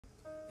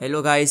Hello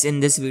guys,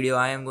 in this video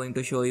I am going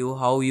to show you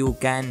how you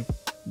can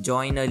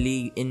join a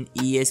league in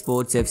EA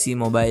Sports FC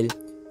Mobile.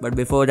 But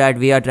before that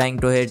we are trying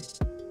to hit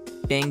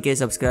 10k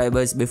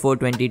subscribers before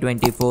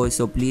 2024,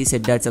 so please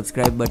hit that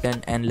subscribe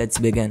button and let's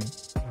begin.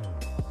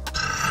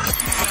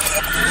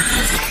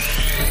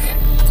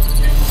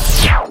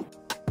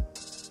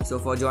 So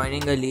for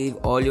joining a league,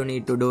 all you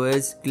need to do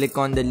is click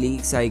on the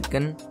leagues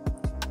icon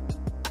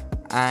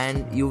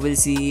and you will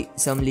see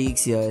some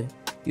leagues here.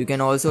 You can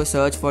also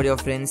search for your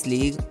friend's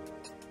league,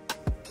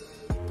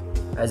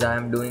 as I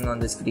am doing on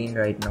the screen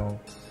right now.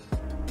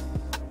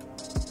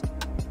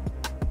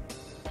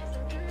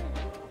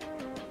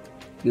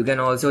 You can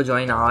also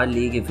join our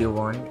league if you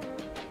want.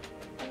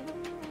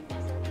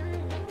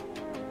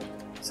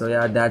 So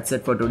yeah, that's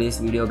it for today's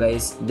video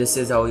guys. This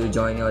is how you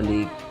join your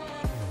league.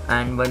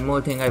 And one more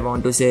thing I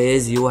want to say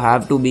is you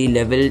have to be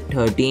level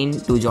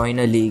 13 to join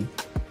a league.